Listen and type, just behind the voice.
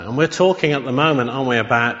And we're talking at the moment, aren't we,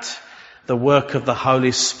 about the work of the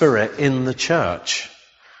Holy Spirit in the church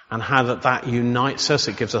and how that unites us.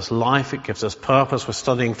 It gives us life. It gives us purpose. We're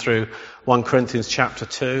studying through 1 Corinthians chapter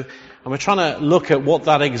 2. And we're trying to look at what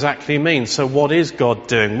that exactly means. So what is God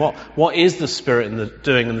doing? What is the Spirit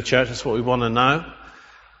doing in the church? That's what we want to know.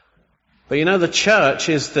 But you know, the church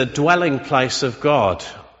is the dwelling place of God.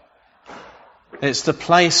 It's the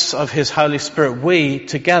place of His Holy Spirit. We,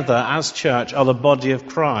 together as church, are the body of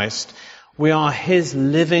Christ. We are His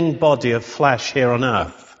living body of flesh here on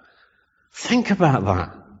earth. Think about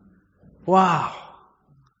that. Wow.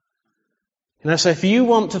 You know, so if you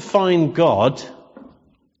want to find God,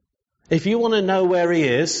 if you want to know where He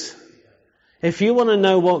is, if you want to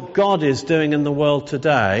know what God is doing in the world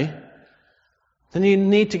today, then you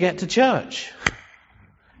need to get to church.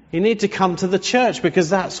 You need to come to the church because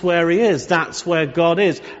that's where He is. That's where God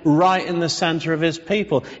is, right in the center of His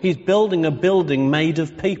people. He's building a building made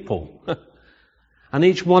of people. And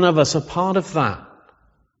each one of us are part of that.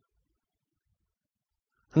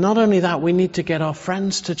 And not only that, we need to get our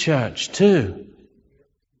friends to church too.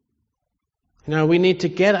 You know, we need to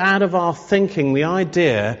get out of our thinking the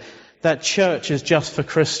idea that church is just for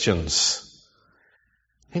Christians.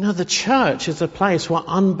 You know, the church is a place where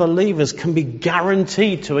unbelievers can be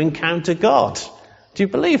guaranteed to encounter God. Do you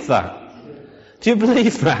believe that? Do you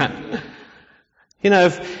believe that? You know,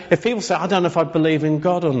 if people say, I don't know if I believe in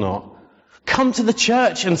God or not, come to the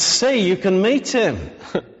church and see, you can meet Him.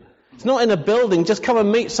 It's not in a building. Just come and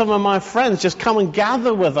meet some of my friends. Just come and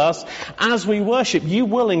gather with us as we worship. You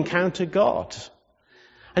will encounter God.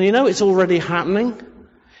 And you know, it's already happening.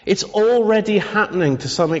 It's already happening to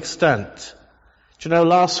some extent. Do you know,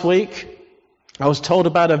 last week I was told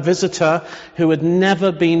about a visitor who had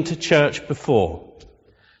never been to church before.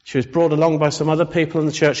 She was brought along by some other people in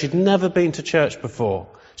the church. She'd never been to church before.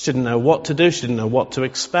 She didn't know what to do. She didn't know what to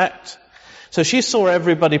expect. So she saw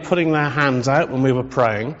everybody putting their hands out when we were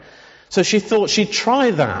praying. So she thought she'd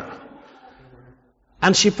try that.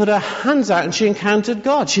 And she put her hands out and she encountered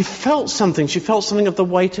God. She felt something. She felt something of the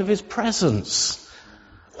weight of His presence.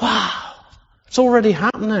 Wow. It's already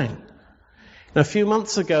happening. Now, a few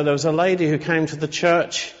months ago, there was a lady who came to the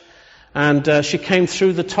church and she came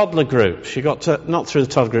through the toddler group. She got to, not through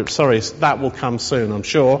the toddler group, sorry, that will come soon, I'm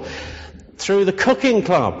sure, through the cooking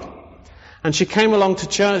club. And she came along to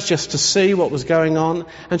church just to see what was going on.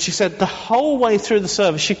 And she said the whole way through the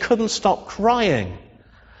service, she couldn't stop crying.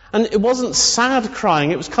 And it wasn't sad crying,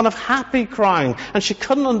 it was kind of happy crying. And she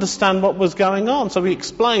couldn't understand what was going on. So we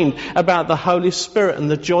explained about the Holy Spirit and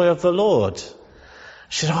the joy of the Lord.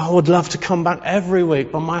 She said, I would love to come back every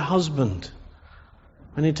week, but my husband,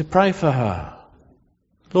 I need to pray for her.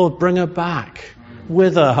 Lord, bring her back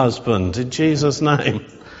with her husband in Jesus' name.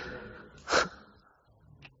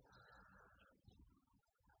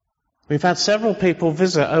 We've had several people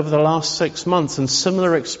visit over the last 6 months and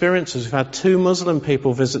similar experiences. We've had 2 Muslim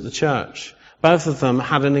people visit the church. Both of them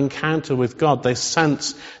had an encounter with God. They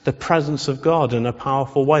sensed the presence of God in a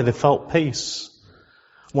powerful way. They felt peace.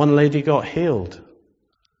 One lady got healed.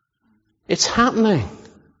 It's happening.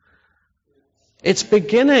 It's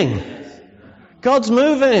beginning. God's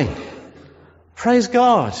moving. Praise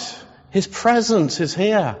God. His presence is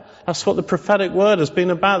here. That's what the prophetic word has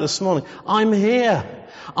been about this morning. I'm here.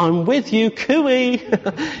 I'm with you, cooey.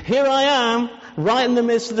 Here I am, right in the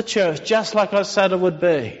midst of the church, just like I said I would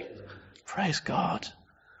be. Praise God.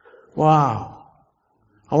 Wow.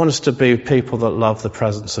 I want us to be people that love the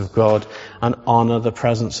presence of God and honor the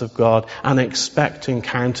presence of God and expect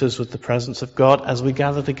encounters with the presence of God as we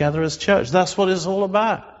gather together as church. That's what it's all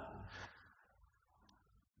about.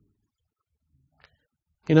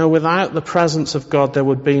 You know, without the presence of God, there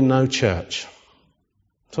would be no church.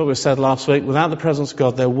 That's what we said last week. Without the presence of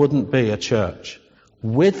God, there wouldn't be a church.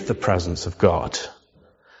 With the presence of God,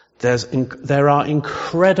 there are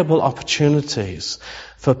incredible opportunities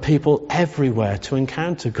for people everywhere to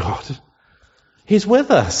encounter God. He's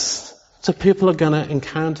with us. So people are going to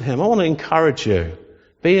encounter Him. I want to encourage you.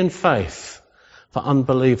 Be in faith for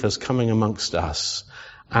unbelievers coming amongst us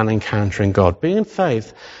and encountering God. Be in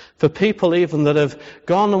faith for people even that have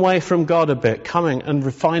gone away from God a bit, coming and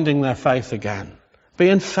refinding their faith again. Be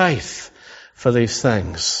in faith for these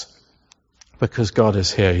things because God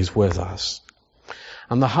is here. He's with us.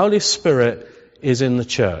 And the Holy Spirit is in the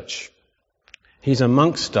church. He's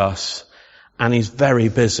amongst us and He's very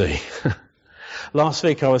busy. Last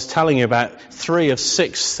week I was telling you about 3 of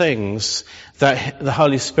 6 things that the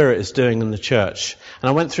Holy Spirit is doing in the church. And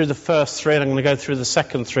I went through the first 3 and I'm going to go through the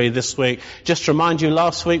second 3 this week. Just to remind you,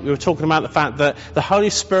 last week we were talking about the fact that the Holy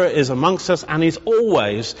Spirit is amongst us and He's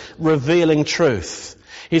always revealing truth.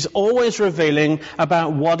 He's always revealing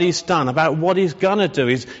about what he's done, about what he's going to do,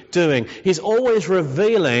 he's doing. He's always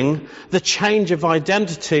revealing the change of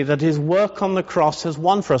identity that his work on the cross has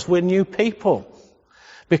won for us. We're new people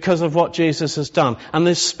because of what Jesus has done. And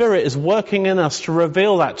the Spirit is working in us to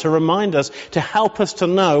reveal that, to remind us, to help us to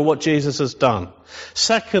know what Jesus has done.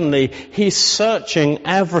 Secondly, he's searching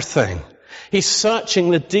everything. He's searching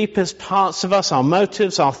the deepest parts of us, our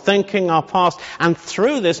motives, our thinking, our past. And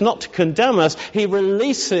through this, not to condemn us, he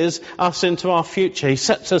releases us into our future. He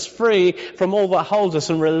sets us free from all that holds us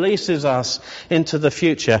and releases us into the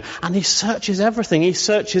future. And he searches everything. He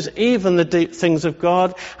searches even the deep things of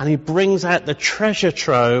God, and he brings out the treasure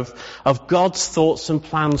trove of God's thoughts and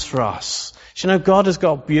plans for us. Do you know, God has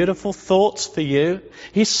got beautiful thoughts for you.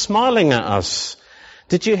 He's smiling at us.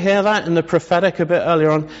 Did you hear that in the prophetic a bit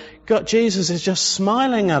earlier on? God, Jesus is just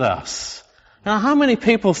smiling at us. Now, how many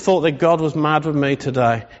people thought that God was mad with me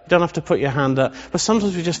today? You don't have to put your hand up. But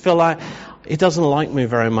sometimes we just feel like he doesn't like me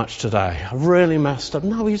very much today. I really messed up.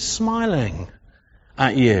 No, he's smiling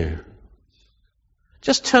at you.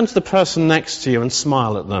 Just turn to the person next to you and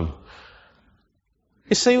smile at them.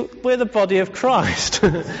 You see, we're the body of Christ.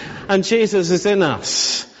 And Jesus is in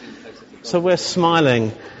us. So we're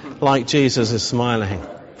smiling like Jesus is smiling.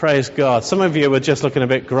 Praise God. Some of you were just looking a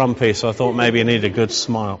bit grumpy, so I thought maybe you need a good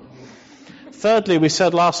smile. Thirdly, we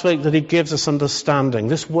said last week that he gives us understanding.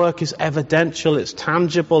 This work is evidential, it's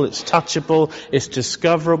tangible, it's touchable, it's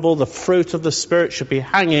discoverable. The fruit of the Spirit should be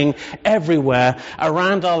hanging everywhere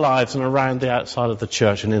around our lives and around the outside of the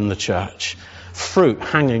church and in the church. Fruit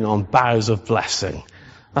hanging on boughs of blessing.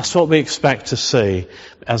 That's what we expect to see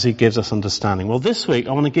as he gives us understanding. Well, this week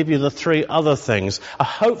I want to give you the three other things.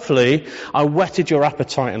 Hopefully I whetted your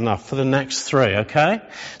appetite enough for the next three, okay?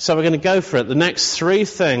 So we're going to go for it. The next three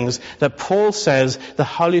things that Paul says the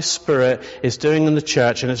Holy Spirit is doing in the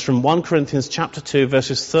church, and it's from 1 Corinthians chapter 2,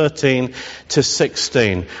 verses 13 to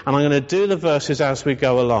 16. And I'm going to do the verses as we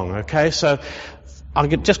go along, okay? So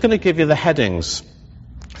I'm just going to give you the headings.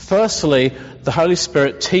 Firstly, the Holy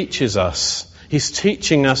Spirit teaches us. He's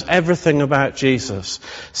teaching us everything about Jesus.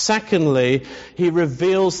 Secondly, he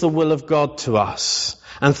reveals the will of God to us.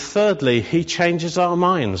 And thirdly, he changes our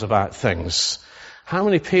minds about things. How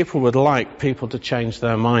many people would like people to change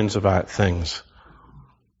their minds about things?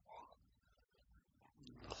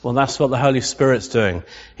 Well, that's what the Holy Spirit's doing.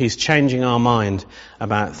 He's changing our mind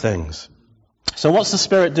about things. So what's the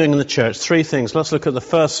Spirit doing in the church? Three things. Let's look at the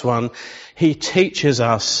first one. He teaches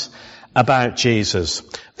us about Jesus.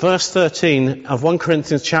 Verse 13 of 1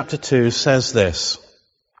 Corinthians chapter 2 says this: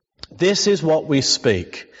 "This is what we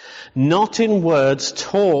speak, not in words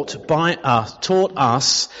taught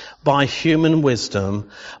us by human wisdom,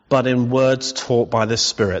 but in words taught by the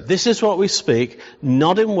Spirit." This is what we speak,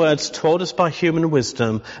 not in words taught us by human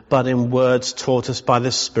wisdom, but in words taught us by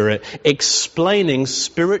the Spirit, explaining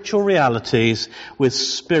spiritual realities with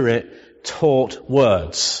Spirit-taught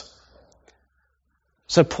words.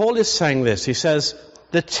 So Paul is saying this. He says,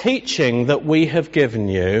 the teaching that we have given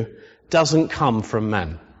you doesn't come from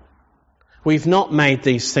men. We've not made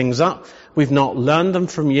these things up. We've not learned them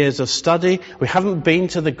from years of study. We haven't been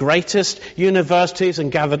to the greatest universities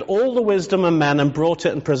and gathered all the wisdom of men and brought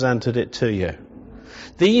it and presented it to you.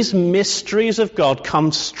 These mysteries of God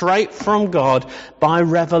come straight from God by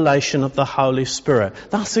revelation of the Holy Spirit.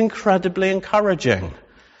 That's incredibly encouraging.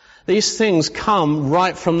 These things come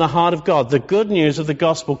right from the heart of God. The good news of the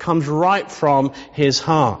gospel comes right from his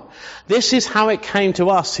heart. This is how it came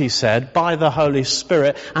to us, he said, by the Holy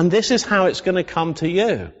Spirit, and this is how it's going to come to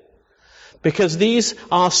you. Because these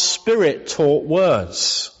are Spirit-taught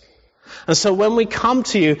words. And so when we come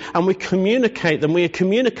to you and we communicate them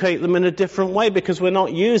in a different way, because we're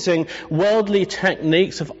not using worldly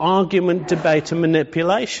techniques of argument, debate and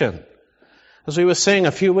manipulation. As we were saying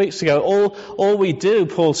a few weeks ago, all we do,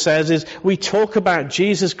 Paul says, is we talk about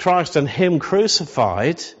Jesus Christ and him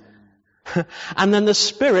crucified, and then the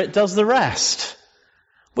Spirit does the rest.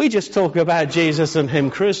 We just talk about Jesus and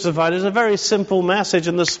him crucified. It's a very simple message,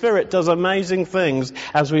 and the Spirit does amazing things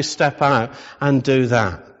as we step out and do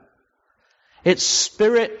that. It's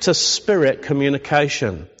spirit-to-spirit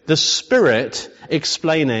communication. The Spirit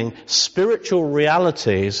explaining spiritual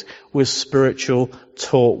realities with spiritual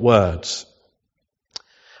taught words.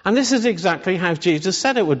 And this is exactly how Jesus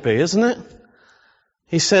said it would be, isn't it?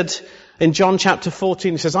 He said in John chapter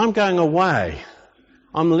 14, he says, I'm going away.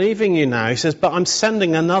 I'm leaving you now. He says, but I'm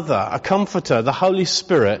sending another, a comforter, the Holy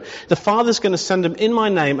Spirit. The Father's going to send him in my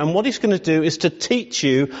name, and what he's going to do is to teach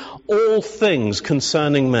you all things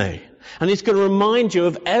concerning me. And he's going to remind you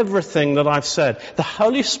of everything that I've said. The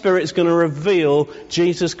Holy Spirit is going to reveal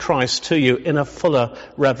Jesus Christ to you in a fuller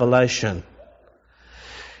revelation.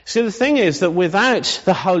 See, the thing is that without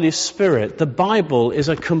the Holy Spirit, the Bible is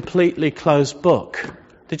a completely closed book.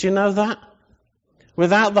 Did you know that?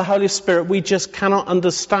 Without the Holy Spirit, we just cannot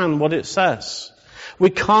understand what it says. We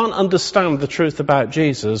can't understand the truth about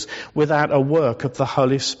Jesus without a work of the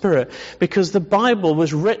Holy Spirit, because the Bible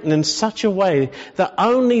was written in such a way that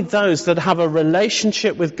only those that have a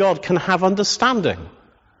relationship with God can have understanding.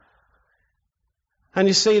 And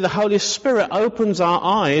you see, the Holy Spirit opens our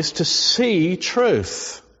eyes to see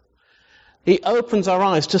truth. He opens our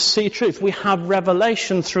eyes to see truth. We have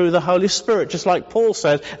revelation through the Holy Spirit, just like Paul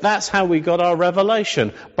says. That's how we got our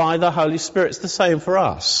revelation, by the Holy Spirit. It's the same for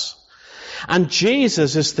us. And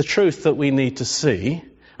Jesus is the truth that we need to see,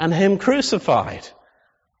 and Him crucified.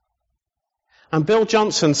 And Bill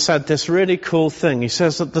Johnson said this really cool thing. He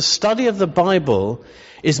says that the study of the Bible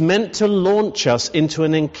is meant to launch us into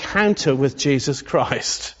an encounter with Jesus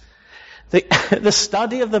Christ. The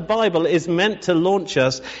study of the Bible is meant to launch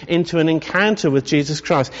us into an encounter with Jesus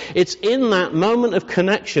Christ. It's in that moment of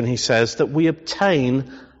connection, he says, that we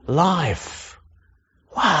obtain life.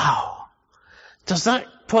 Wow. Does that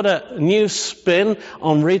put a new spin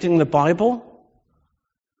on reading the Bible?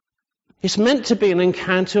 It's meant to be an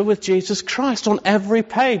encounter with Jesus Christ. On every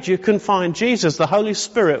page you can find Jesus. The Holy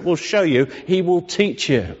Spirit will show you. He will teach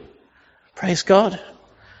you. Praise God.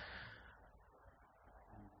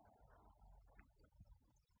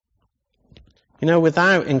 You know,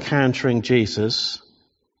 without encountering Jesus,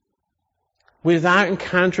 we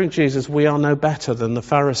are no better than the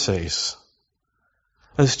Pharisees.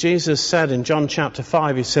 As Jesus said in John chapter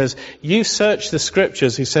 5, he says, you search the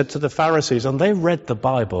scriptures, he said to the Pharisees, and they read the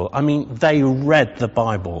Bible. I mean, they read the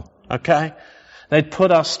Bible, okay? They'd put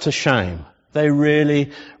us to shame. They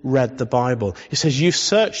really read the Bible. He says, you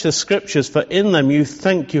search the scriptures, for in them you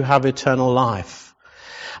think you have eternal life.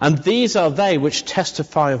 And these are they which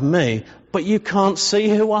testify of me, but you can't see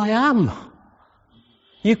who I am.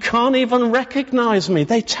 You can't even recognize me.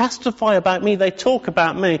 They testify about me, they talk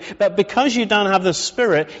about me, but because you don't have the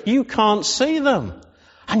Spirit, you can't see them.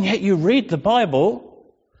 And yet you read the Bible.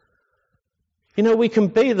 You know, we can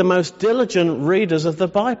be the most diligent readers of the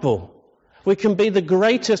Bible. We can be the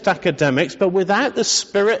greatest academics, but without the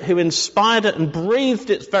Spirit who inspired it and breathed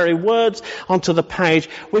its very words onto the page,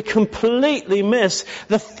 we completely miss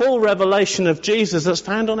the full revelation of Jesus that's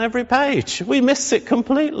found on every page. We miss it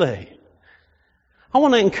completely. I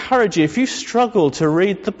want to encourage you, if you struggle to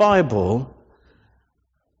read the Bible,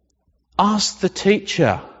 ask the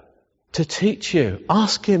teacher to teach you.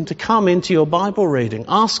 Ask him to come into your Bible reading.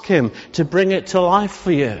 Ask him to bring it to life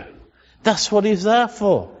for you. That's what he's there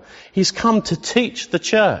for. He's come to teach the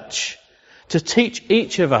church, to teach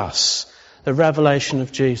each of us the revelation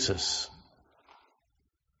of Jesus.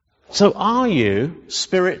 So are you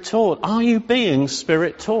Spirit taught? Are you being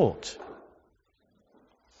Spirit taught?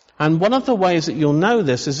 And one of the ways that you'll know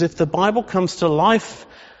this is if the Bible comes to life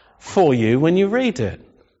for you when you read it.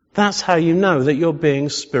 That's how you know that you're being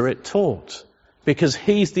Spirit taught. Because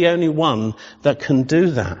He's the only one that can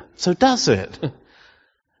do that. So does it?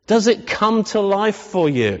 Does it come to life for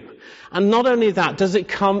you? And not only that, does it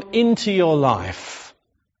come into your life?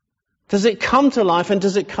 Does it come to life and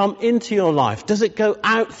does it come into your life? Does it go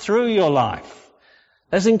out through your life?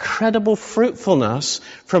 There's incredible fruitfulness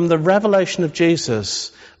from the revelation of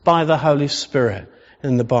Jesus by the Holy Spirit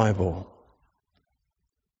in the Bible.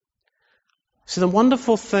 So the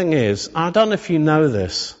wonderful thing is, I don't know if you know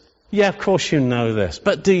this. Yeah, of course you know this.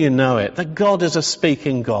 But do you know it? That God is a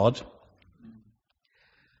speaking God.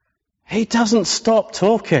 He doesn't stop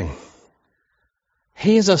talking.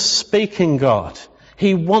 He is a speaking God.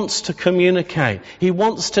 He wants to communicate. He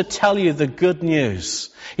wants to tell you the good news.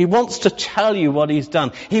 He wants to tell you what He's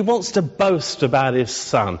done. He wants to boast about His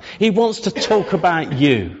Son. He wants to talk about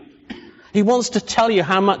you. He wants to tell you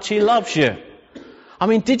how much He loves you. I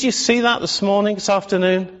mean, did you see that this morning, this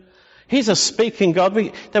afternoon? He's a speaking God.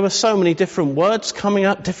 There were so many different words coming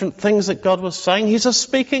up, different things that God was saying. He's a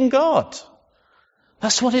speaking God.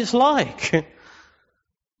 That's what it's like.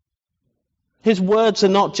 His words are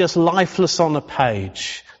not just lifeless on a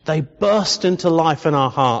page. They burst into life in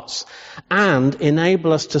our hearts and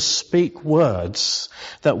enable us to speak words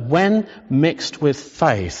that when mixed with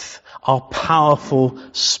faith are powerful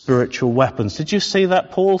spiritual weapons. Did you see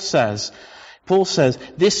that? Paul says,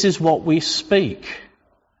 this is what we speak.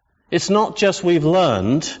 It's not just we've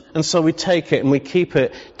learned and so we take it and we keep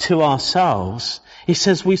it to ourselves. He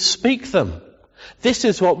says we speak them. This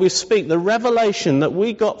is what we speak. The revelation that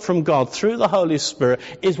we got from God through the Holy Spirit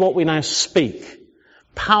is what we now speak.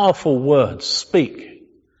 Powerful words. Speak.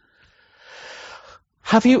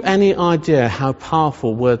 Have you any idea how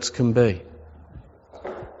powerful words can be?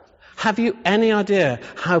 Have you any idea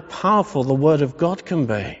how powerful the Word of God can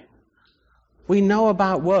be? We know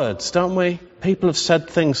about words, don't we? People have said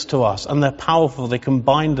things to us and they're powerful. They can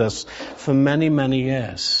bind us for many, many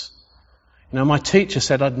years. You know, my teacher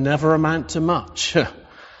said I'd never amount to much.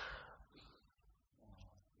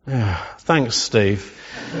 Thanks, Steve.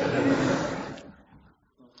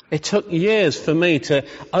 It took years for me to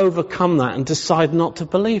overcome that and decide not to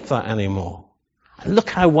believe that anymore. Look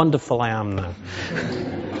how wonderful I am now.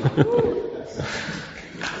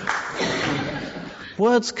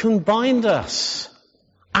 Words can bind us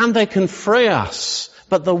and they can free us,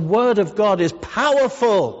 but the Word of God is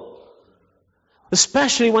powerful,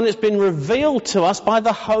 especially when it's been revealed to us by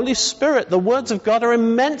the Holy Spirit. The words of God are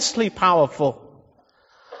immensely powerful.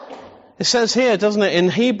 It says here, doesn't it, in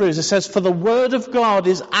Hebrews, it says, for the Word of God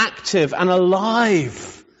is active and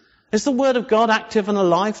alive. Is the Word of God active and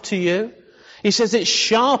alive to you? He says it's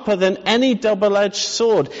sharper than any double-edged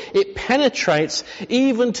sword. It penetrates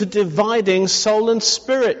even to dividing soul and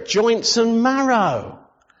spirit, joints and marrow.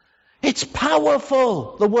 It's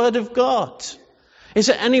powerful, the Word of God. Is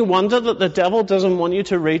it any wonder that the devil doesn't want you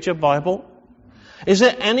to read your Bible? Is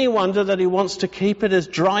it any wonder that he wants to keep it as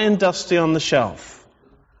dry and dusty on the shelf?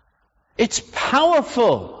 It's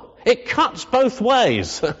powerful. It cuts both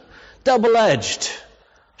ways. Double-edged.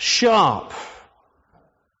 Sharp.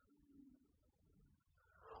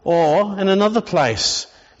 Or, in another place,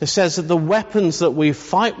 it says that the weapons that we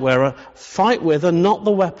fight with are not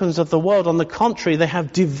the weapons of the world. On the contrary, they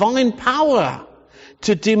have divine power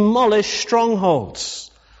to demolish strongholds.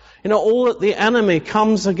 You know, all that the enemy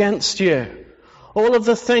comes against you, all of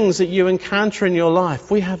the things that you encounter in your life,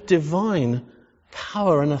 we have divine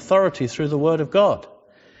power and authority through the Word of God.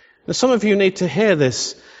 Now, some of you need to hear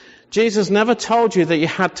this. Jesus never told you that you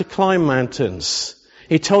had to climb mountains.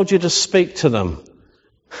 He told you to speak to them.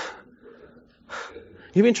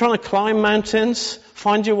 You've been trying to climb mountains,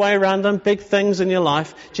 find your way around them, big things in your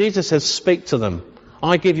life. Jesus says, speak to them.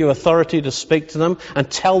 I give you authority to speak to them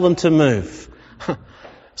and tell them to move.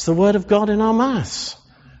 It's the Word of God in our mouths.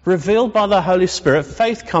 Revealed by the Holy Spirit,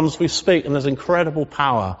 faith comes, we speak, and there's incredible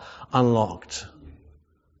power unlocked.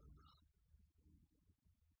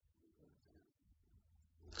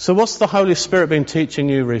 So what's the Holy Spirit been teaching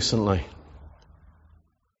you recently?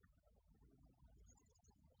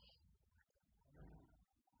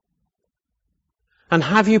 And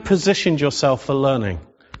have you positioned yourself for learning?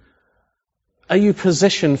 Are you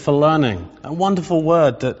positioned for learning? A wonderful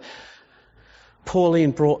word that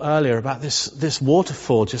Pauline brought earlier about this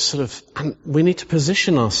waterfall, just sort of, and we need to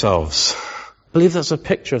position ourselves. I believe that's a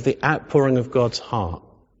picture of the outpouring of God's heart.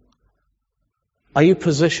 Are you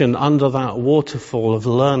positioned under that waterfall of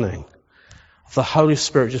learning, of the Holy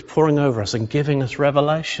Spirit just pouring over us and giving us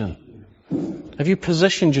revelation? Have you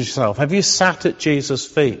positioned yourself? Have you sat at Jesus'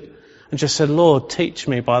 feet and just said, Lord, teach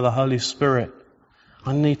me by the Holy Spirit.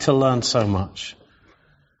 I need to learn so much.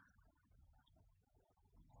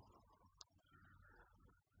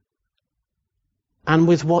 And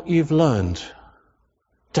with what you've learned,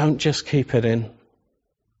 don't just keep it in.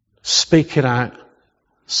 Speak it out.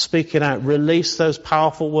 Speak it out. Release those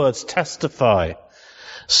powerful words. Testify.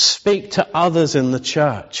 Speak to others in the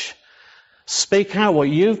church. Speak out what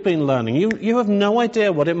you've been learning. You have no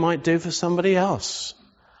idea what it might do for somebody else.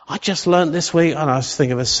 I just learned this week, I was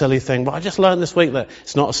thinking of a silly thing, but I just learned this week that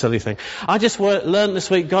it's not a silly thing. I just learned this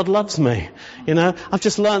week God loves me. You know, I've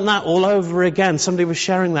just learned that all over again. Somebody was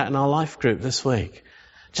sharing that in our life group this week.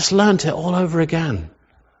 Just learned it all over again.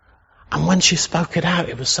 And when she spoke it out,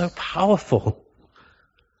 it was so powerful.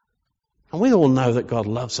 And we all know that God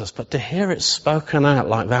loves us, but to hear it spoken out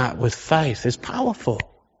like that with faith is powerful.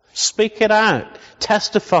 Speak it out.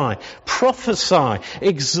 Testify. Prophesy.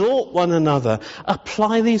 Exhort one another.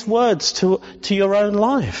 Apply these words to your own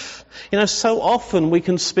life. You know, so often we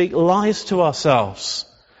can speak lies to ourselves.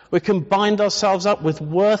 We can bind ourselves up with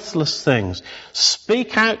worthless things.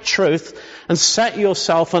 Speak out truth and set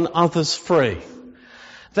yourself and others free.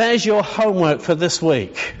 There's your homework for this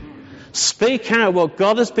week. Speak out what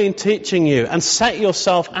God has been teaching you and set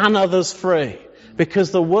yourself and others free.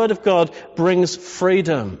 Because the Word of God brings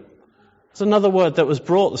freedom. There's another word that was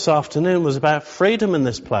brought this afternoon was about freedom in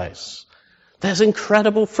this place. There's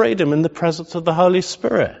incredible freedom in the presence of the Holy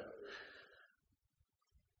Spirit.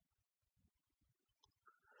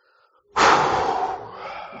 Do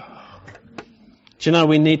you know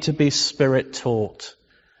we need to be Spirit taught?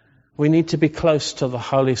 We need to be close to the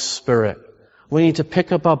Holy Spirit. We need to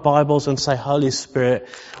pick up our Bibles and say, Holy Spirit,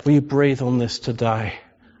 will you breathe on this today?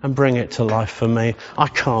 And bring it to life for me. I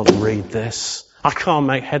can't read this. I can't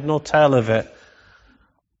make head nor tail of it.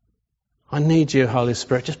 I need you, Holy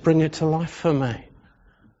Spirit. Just bring it to life for me.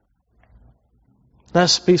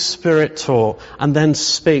 Let's be Spirit taught and then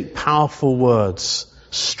speak powerful words,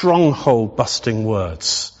 stronghold busting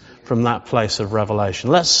words from that place of revelation.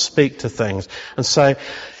 Let's speak to things and say,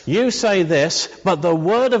 you say this, but the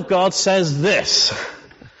Word of God says this.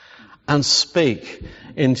 And speak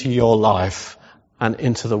into your life and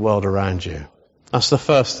into the world around you. That's the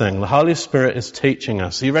first thing. The Holy Spirit is teaching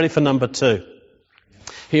us. Are you ready for number 2?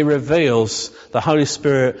 The Holy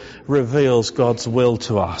Spirit reveals God's will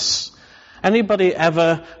to us. Anybody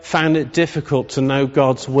ever found it difficult to know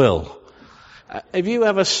God's will? Have you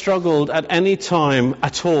ever struggled at any time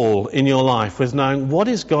at all in your life with knowing what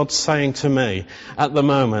is God saying to me at the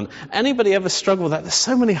moment? Anybody ever struggle with that? There's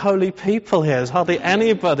so many holy people here. There's hardly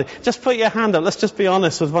anybody. Just put your hand up. Let's just be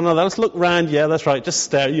honest with one another. Let's look round. Yeah, that's right. Just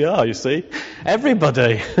stare. Yeah, you see.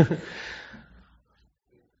 Everybody.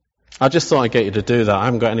 I just thought I'd get you to do that. I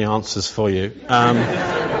haven't got any answers for you.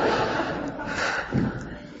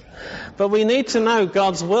 But we need to know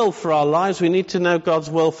God's will for our lives. We need to know God's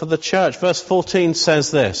will for the church. Verse 14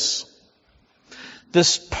 says this.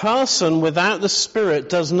 This person without the Spirit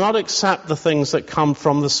does not accept the things that come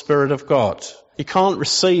from the Spirit of God. He can't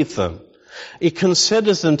receive them. He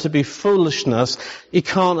considers them to be foolishness. He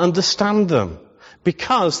can't understand them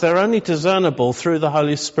because they're only discernible through the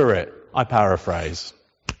Holy Spirit. I paraphrase.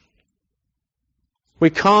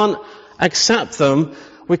 We can't accept them.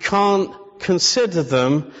 We can't consider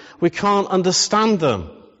them. We can't understand them.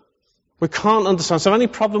 We can't understand. So any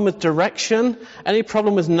problem with direction, any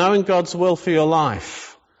problem with knowing God's will for your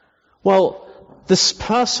life? Well, this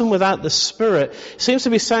person without the Spirit seems to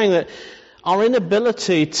be saying that our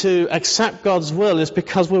inability to accept God's will is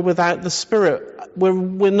because we're without the Spirit.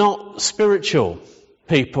 We're not spiritual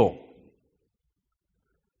people.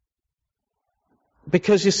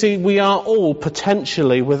 Because you see, we are all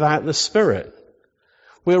potentially without the Spirit.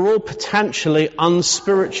 We're all potentially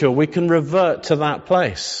unspiritual. We can revert to that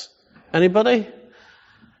place. Anybody?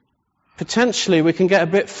 Potentially we can get a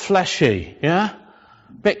bit fleshy, yeah?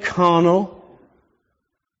 A bit carnal.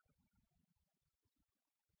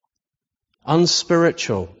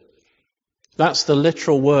 Unspiritual. That's the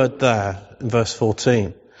literal word there in verse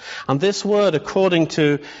 14. And this word, according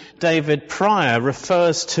to David Pryor,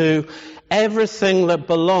 refers to everything that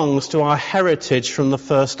belongs to our heritage from the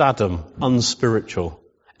first Adam, unspiritual.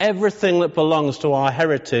 Everything that belongs to our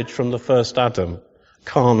heritage from the first Adam,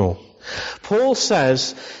 carnal. Paul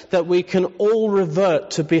says that we can all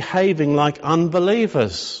revert to behaving like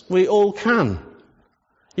unbelievers. We all can.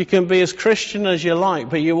 You can be as Christian as you like,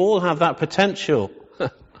 but you all have that potential.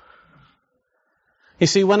 You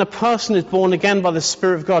see, when a person is born again by the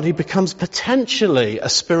Spirit of God, he becomes potentially a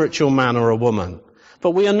spiritual man or a woman.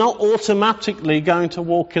 But we are not automatically going to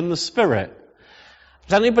walk in the Spirit.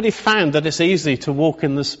 Has anybody found that it's easy to walk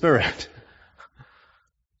in the Spirit?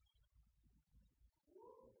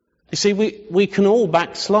 You see, we can all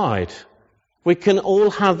backslide. We can all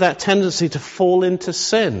have that tendency to fall into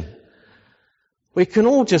sin. We can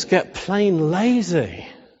all just get plain lazy.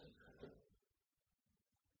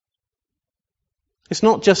 It's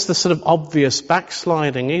not just the sort of obvious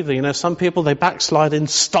backsliding either. You know, some people, they backslide in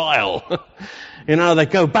style. You know, they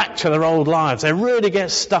go back to their old lives. They really get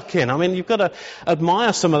stuck in. I mean, you've got to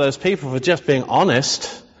admire some of those people for just being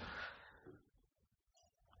honest.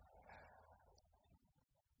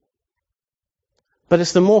 But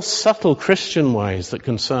it's the more subtle Christian ways that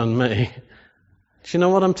concern me. Do you know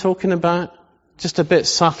what I'm talking about? Just a bit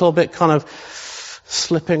subtle, a bit kind of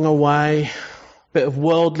slipping away, a bit of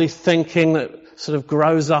worldly thinking that sort of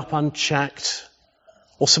grows up unchecked,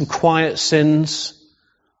 or some quiet sins.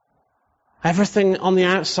 Everything on the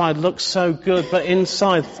outside looks so good, but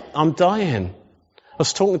inside I'm dying. I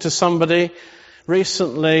was talking to somebody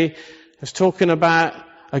recently who was talking about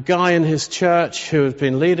a guy in his church who had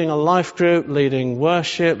been leading a life group, leading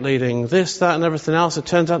worship, leading this, that and everything else. It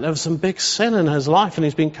turns out there was some big sin in his life and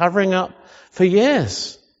he's been covering up for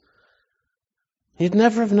years. You'd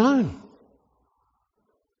never have known.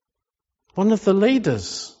 One of the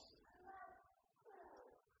leaders.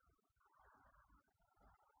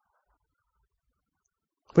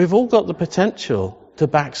 We've all got the potential to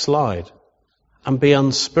backslide and be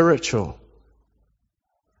unspiritual.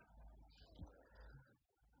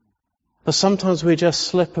 But sometimes we just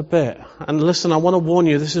slip a bit. And listen, I want to warn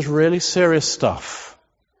you, this is really serious stuff.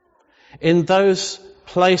 In those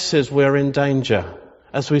places we're in danger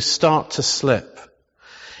as we start to slip.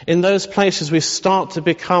 In those places we start to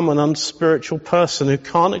become an unspiritual person who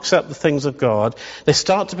can't accept the things of God. They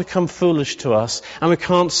start to become foolish to us and we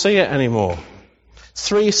can't see it anymore.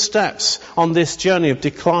 3 steps on this journey of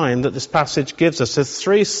decline that this passage gives us. There's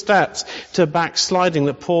 3 steps to backsliding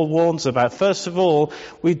that Paul warns about. First of all,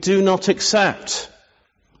 we do not accept.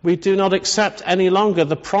 We do not accept any longer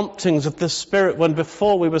the promptings of the Spirit when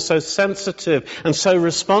before we were so sensitive and so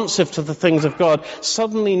responsive to the things of God.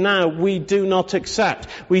 Suddenly now we do not accept,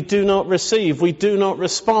 we do not receive, we do not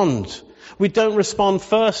respond. We don't respond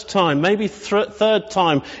first time, maybe third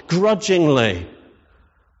time, grudgingly.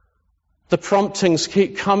 The promptings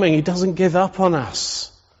keep coming. He doesn't give up on us.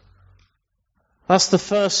 That's the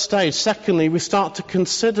first stage. Secondly, we start to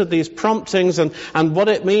consider these promptings and what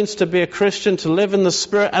it means to be a Christian, to live in the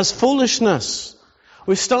Spirit, as foolishness.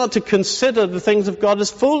 We start to consider the things of God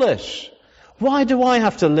as foolish. Why do I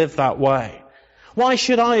have to live that way? Why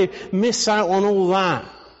should I miss out on all that?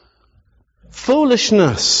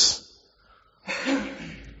 Foolishness.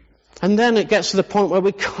 And then it gets to the point where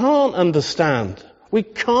we can't understand. We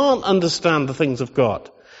can't understand the things of God.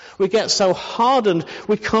 We get so hardened,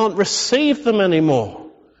 we can't receive them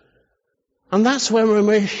anymore. And that's when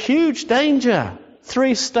we're in huge danger.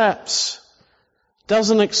 3 steps.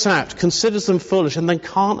 Doesn't accept, considers them foolish, and then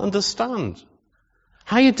can't understand.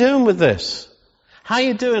 How are you doing with this? How are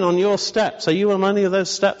you doing on your steps? Are you on any of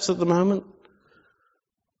those steps at the moment?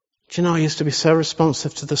 Do you know, I used to be so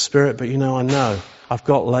responsive to the Spirit, but I know I've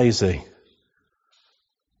got lazy.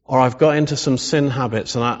 Or I've got into some sin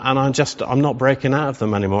habits and I'm not breaking out of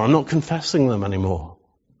them anymore. I'm not confessing them anymore.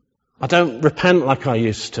 I don't repent like I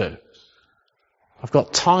used to. I've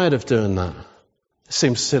got tired of doing that. It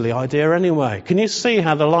seems a silly idea anyway. Can you see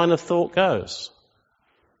how the line of thought goes?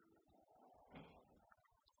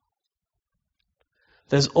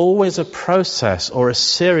 There's always a process or a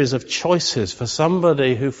series of choices for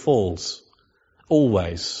somebody who falls.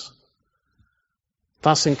 Always.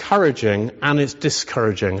 That's encouraging and it's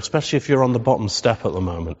discouraging, especially if you're on the bottom step at the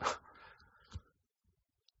moment.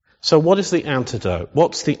 So what is the antidote?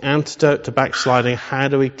 What's the antidote to backsliding? How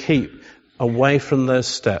do we keep away from those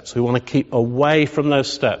steps? We want to keep away from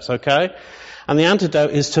those steps, okay? And the antidote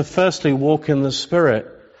is to firstly walk in the Spirit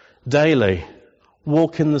daily.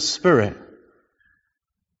 Walk in the Spirit.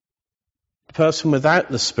 The person without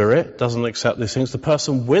the Spirit doesn't accept these things. The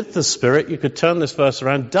person with the Spirit, you could turn this verse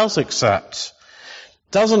around, does accept.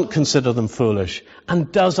 Doesn't consider them foolish,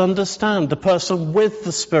 and does understand. The person with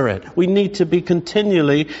the Spirit. We need to be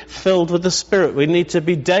continually filled with the Spirit. We need to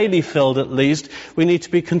be daily filled at least. We need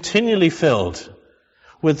to be continually filled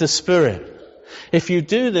with the Spirit. If you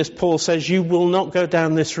do this, Paul says, you will not go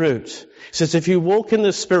down this route. He says, if you walk in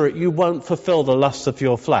the Spirit, you won't fulfill the lusts of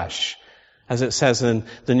your flesh, as it says in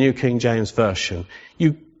the New King James Version.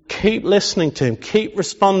 You keep listening to Him. Keep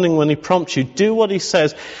responding when He prompts you. Do what He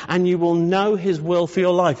says, and you will know His will for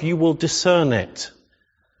your life. You will discern it.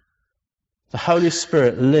 The Holy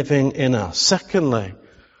Spirit living in us. Secondly,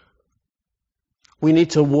 we need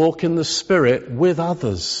to walk in the Spirit with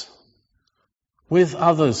others. With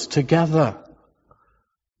others together.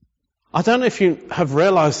 I don't know if you have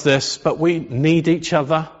realized this, but we need each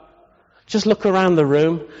other. Just look around the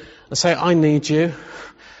room and say, I need you.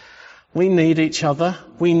 We need each other.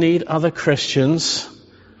 We need other Christians.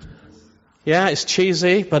 Yeah, it's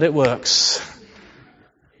cheesy, but it works.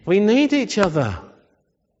 We need each other.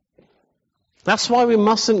 That's why we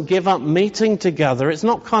mustn't give up meeting together. It's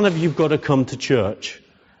not kind of you've got to come to church,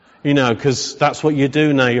 because that's what you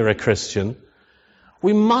do now you're a Christian.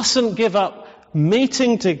 We mustn't give up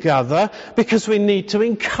meeting together because we need to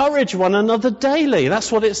encourage one another daily.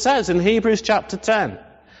 That's what it says in Hebrews chapter 10.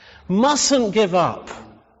 Mustn't give up.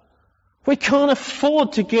 We can't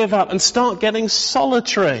afford to give up and start getting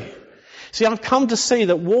solitary. See, I've come to see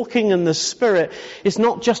that walking in the Spirit is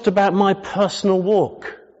not just about my personal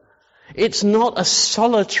walk. It's not a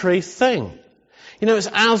solitary thing. It's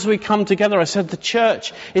as we come together. I said the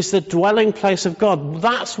church is the dwelling place of God.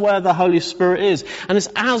 That's where the Holy Spirit is. And it's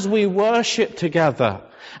as we worship together,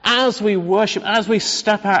 as we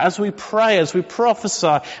step out, as we pray, as we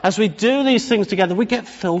prophesy, as we do these things together, we get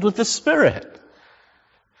filled with the Spirit.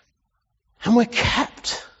 And we're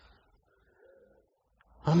kept.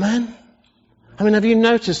 Amen? Have you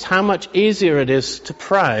noticed how much easier it is to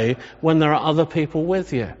pray when there are other people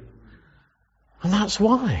with you? And that's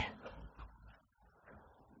why.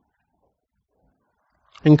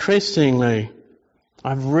 Increasingly,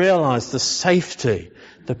 I've realized the safety,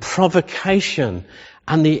 the provocation,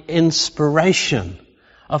 and the inspiration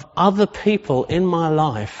of other people in my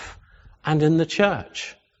life and in the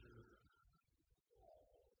church.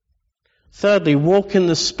 Thirdly, walk in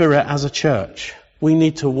the Spirit as a church. We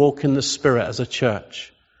need to walk in the Spirit as a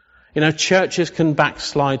church. Churches can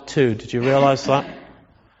backslide too. Did you realize that?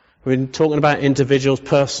 We've been talking about individuals'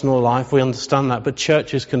 personal life. We understand that. But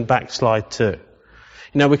churches can backslide too.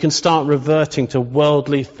 We can start reverting to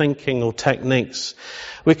worldly thinking or techniques.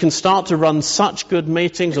 We can start to run such good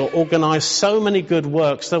meetings or organise so many good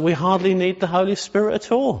works that we hardly need the Holy Spirit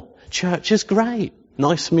at all. Church is great.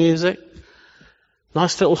 Nice music.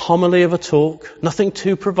 Nice little homily of a talk. Nothing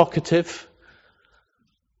too provocative.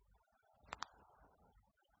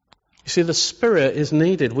 You see, the Spirit is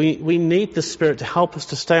needed. We need the Spirit to help us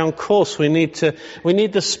to stay on course. We need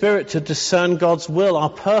the Spirit to discern God's will, our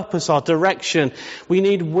purpose, our direction. We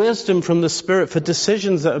need wisdom from the Spirit for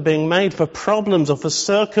decisions that are being made, for problems or for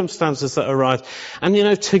circumstances that arise.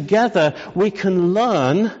 And together we can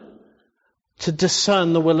learn to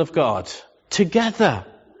discern the will of God. Together,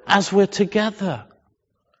 as we're together.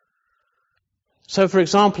 So, for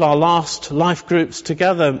example, our last life groups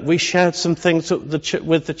together, we shared some things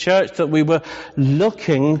with the church that we were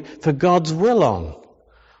looking for God's will on.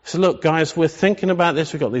 So look, guys, we're thinking about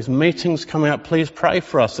this. We've got these meetings coming up. Please pray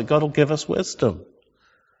for us that God will give us wisdom.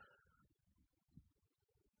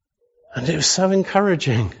 And it was so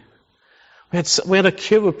encouraging. We had a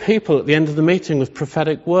queue of people at the end of the meeting with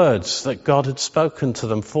prophetic words that God had spoken to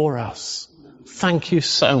them for us. Thank you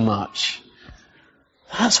so much.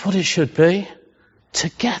 That's what it should be.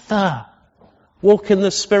 Together. Walk in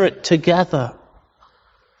the Spirit together.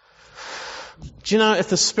 Do you know, if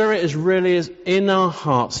the Spirit is in our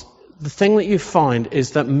hearts, the thing that you find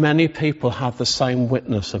is that many people have the same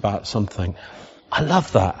witness about something. I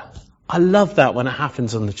love that. I love that when it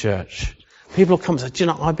happens in the church. People come and say, do you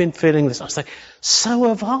know, I've been feeling this. I say, so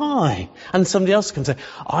have I. And somebody else can say,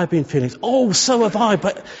 I've been feeling this. Oh, so have I,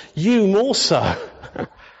 but you more so.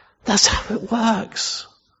 That's how it works.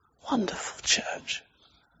 Wonderful church.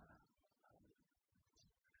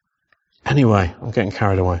 Anyway, I'm getting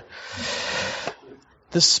carried away.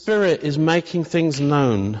 The Spirit is making things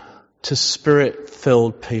known to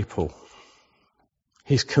Spirit-filled people.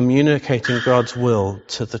 He's communicating God's will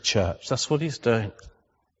to the church. That's what He's doing.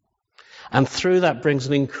 And through that brings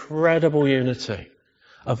an incredible unity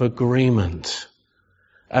of agreement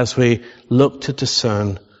as we look to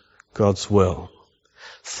discern God's will.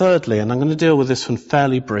 Thirdly, and I'm going to deal with this one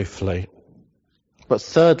fairly briefly, but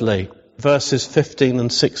thirdly, verses 15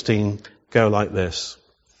 and 16 go like this.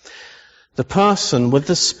 The person with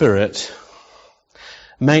the Spirit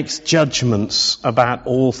makes judgments about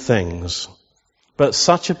all things, but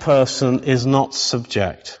such a person is not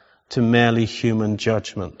subject to merely human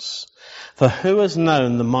judgments. For who has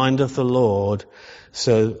known the mind of the Lord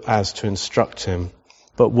so as to instruct him?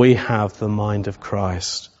 But we have the mind of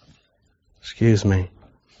Christ. Excuse me.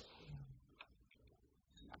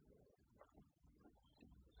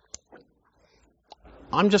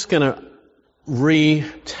 I'm just going to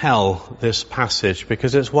retell this passage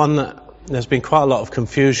because it's one that there's been quite a lot of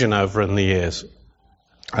confusion over the years.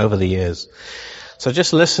 So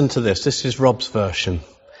just listen to this. This is Rob's version.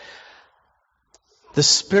 The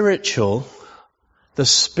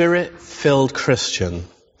Spirit-filled Christian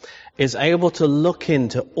is able to look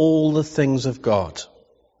into all the things of God.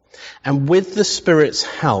 And with the Spirit's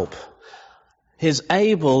help, is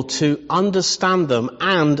able to understand them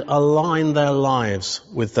and align their lives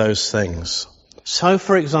with those things. So,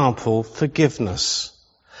 for example, forgiveness.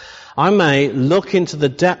 I may look into the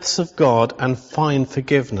depths of God and find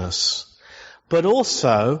forgiveness, but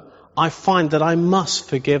also I find that I must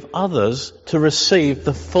forgive others to receive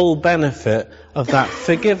the full benefit of that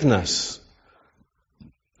forgiveness.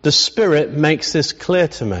 The Spirit makes this clear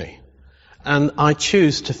to me, and I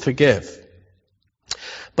choose to forgive.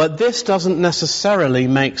 But this doesn't necessarily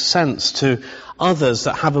make sense to others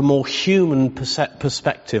that have a more human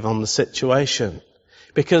perspective on the situation.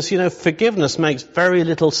 Because, forgiveness makes very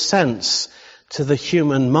little sense to the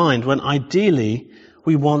human mind when ideally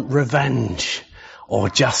we want revenge or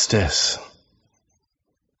justice.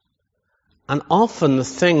 And often the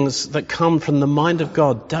things that come from the mind of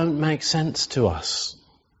God don't make sense to us.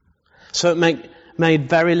 So it made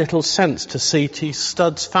very little sense to C.T.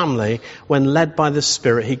 Studd's family when, led by the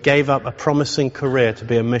Spirit, he gave up a promising career to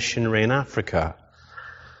be a missionary in Africa.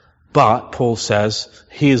 But, Paul says,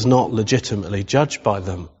 he is not legitimately judged by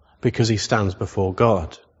them because he stands before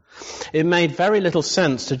God. It made very little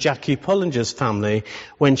sense to Jackie Pullinger's family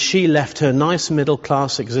when she left her nice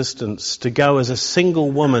middle-class existence to go as a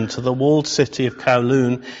single woman to the walled city of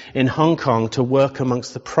Kowloon in Hong Kong to work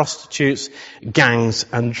amongst the prostitutes, gangs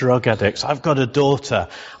and drug addicts. I've got a daughter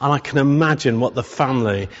and I can imagine what the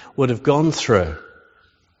family would have gone through.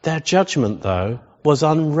 Their judgment, though, was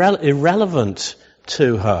irrelevant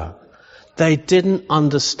to her. They didn't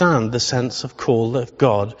understand the sense of call of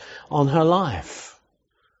God on her life.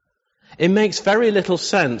 It makes very little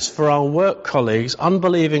sense for our work colleagues,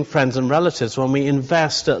 unbelieving friends and relatives when we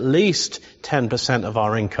invest at least 10% of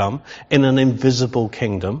our income in an invisible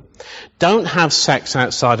kingdom, don't have sex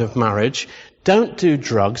outside of marriage, don't do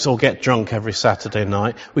drugs or get drunk every Saturday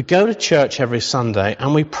night. We go to church every Sunday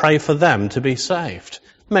and we pray for them to be saved.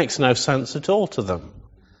 Makes no sense at all to them.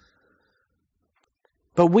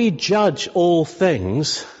 But we judge all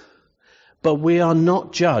things, but we are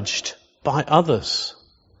not judged by others.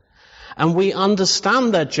 And we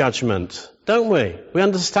understand their judgment, don't we? We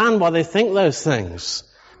understand why they think those things.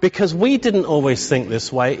 Because we didn't always think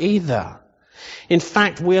this way either. In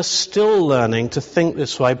fact, we are still learning to think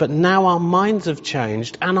this way, but now our minds have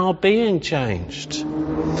changed and are being changed.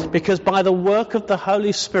 Because by the work of the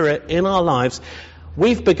Holy Spirit in our lives,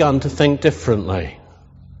 we've begun to think differently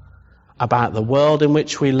about the world in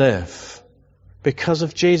which we live. Because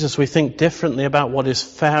of Jesus, we think differently about what is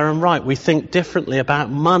fair and right. We think differently about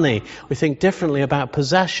money. We think differently about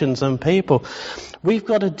possessions and people. We've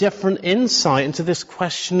got a different insight into this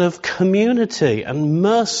question of community and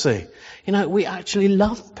mercy. You know, we actually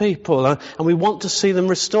love people and we want to see them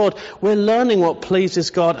restored. We're learning what pleases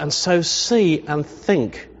God and so see and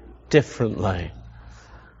think differently.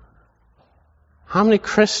 How many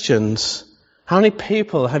Christians, how many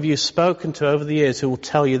people have you spoken to over the years who will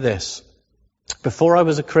tell you this? Before I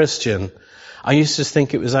was a Christian, I used to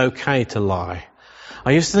think it was okay to lie.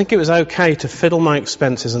 I used to think it was okay to fiddle my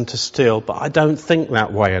expenses and to steal, but I don't think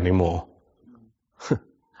that way anymore.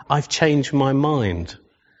 I've changed my mind.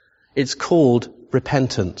 It's called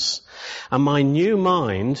repentance. And my new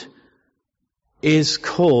mind is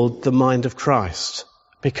called the mind of Christ.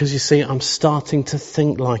 Because you see, I'm starting to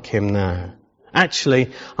think like Him now.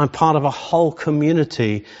 Actually, I'm part of a whole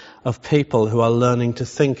community of people who are learning to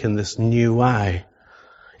think in this new way.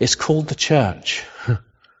 It's called the church.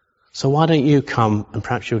 So why don't you come and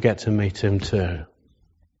perhaps you'll get to meet Him too.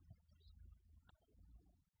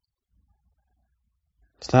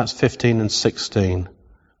 So that's 15 and 16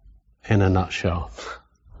 in a nutshell.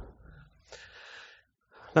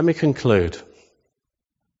 Let me conclude.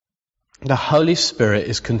 The Holy Spirit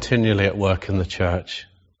is continually at work in the church.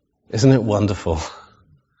 Isn't it wonderful?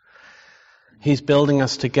 He's building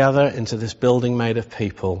us together into this building made of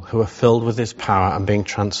people who are filled with His power and being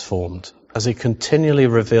transformed as He continually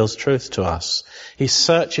reveals truth to us. He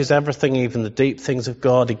searches everything, even the deep things of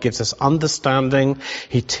God. He gives us understanding.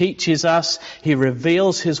 He teaches us. He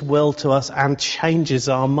reveals His will to us and changes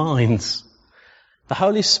our minds. The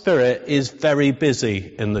Holy Spirit is very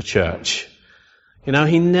busy in the church. You know,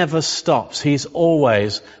 He never stops. He's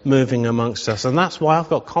always moving amongst us. And that's why I've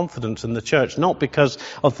got confidence in the church, not because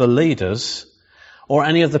of the leaders or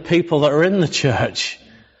any of the people that are in the church.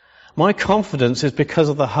 My confidence is because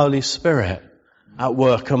of the Holy Spirit at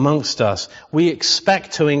work amongst us. We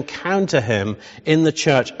expect to encounter Him in the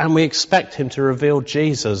church and we expect Him to reveal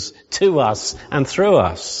Jesus to us and through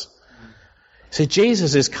us. See,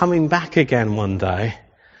 Jesus is coming back again one day.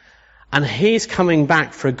 And He's coming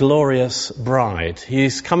back for a glorious bride.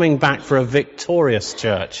 He's coming back for a victorious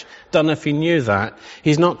church. Don't know if you knew that.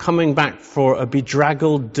 He's not coming back for a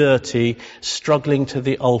bedraggled, dirty, struggling to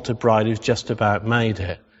the altar bride who's just about made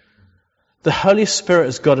it. The Holy Spirit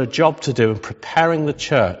has got a job to do in preparing the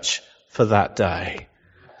church for that day.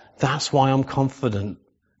 That's why I'm confident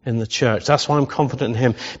in the church. That's why I'm confident in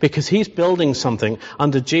Him. Because He's building something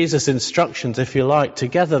under Jesus' instructions, if you like.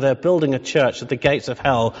 Together they're building a church that the gates of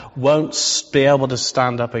hell won't be able to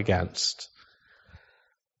stand up against.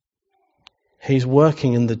 He's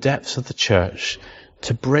working in the depths of the church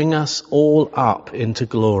to bring us all up into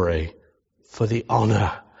glory for the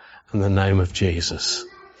honour and the name of Jesus.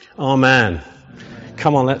 Amen.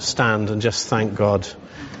 Come on, let's stand and just thank God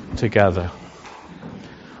together.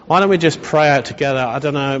 Why don't we just pray out together? I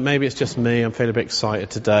don't know, maybe it's just me, I'm feeling a bit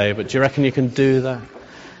excited today, but do you reckon you can do that?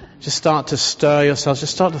 Just start to stir yourselves,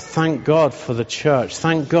 just start to thank God for the church,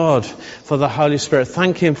 thank God for the Holy Spirit,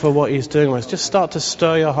 thank Him for what He's doing with us. Just start to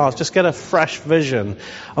stir your hearts, just get a fresh vision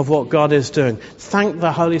of what God is doing. Thank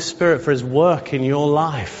the Holy Spirit for His work in your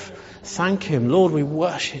life. Thank Him. Lord, we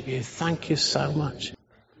worship You. Thank You so much.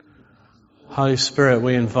 Holy Spirit,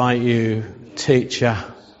 we invite You, teacher.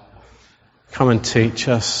 Come and teach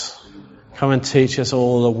us. Come and teach us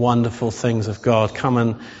all the wonderful things of God. Come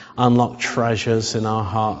and unlock treasures in our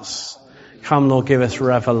hearts. Come, Lord, give us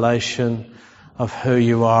revelation of who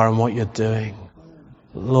You are and what You're doing.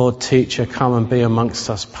 Lord, teacher, come and be amongst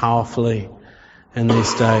us powerfully in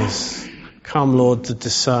these days. Come, Lord, the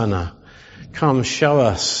discerner. Come, show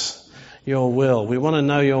us Your will. We want to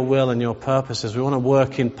know Your will and Your purposes. We want to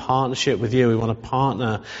work in partnership with You. We want to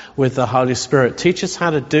partner with the Holy Spirit. Teach us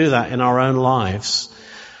how to do that in our own lives.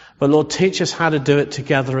 But Lord, teach us how to do it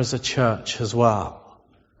together as a church as well.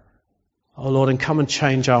 Oh Lord, and come and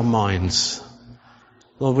change our minds.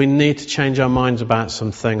 Lord, we need to change our minds about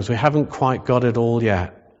some things. We haven't quite got it all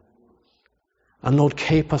yet. And Lord,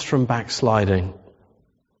 keep us from backsliding.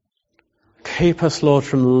 Keep us, Lord,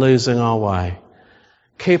 from losing our way.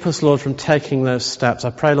 Keep us, Lord, from taking those steps.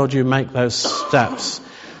 I pray, Lord, you make those steps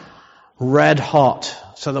red hot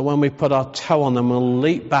so that when we put our toe on them, we'll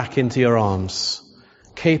leap back into your arms.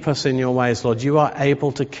 Keep us in your ways, Lord. You are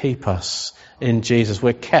able to keep us in Jesus.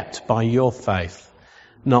 We're kept by your faith,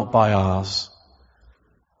 not by ours.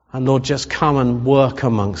 And Lord, just come and work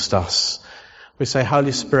amongst us. We say,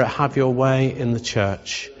 Holy Spirit, have your way in the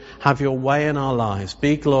church. Have your way in our lives.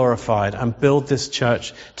 Be glorified and build this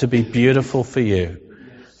church to be beautiful for you.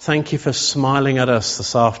 Thank you for smiling at us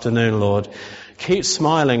this afternoon, Lord. Keep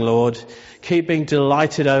smiling, Lord. Keep being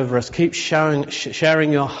delighted over us. Keep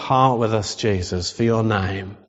sharing your heart with us, Jesus, for your name.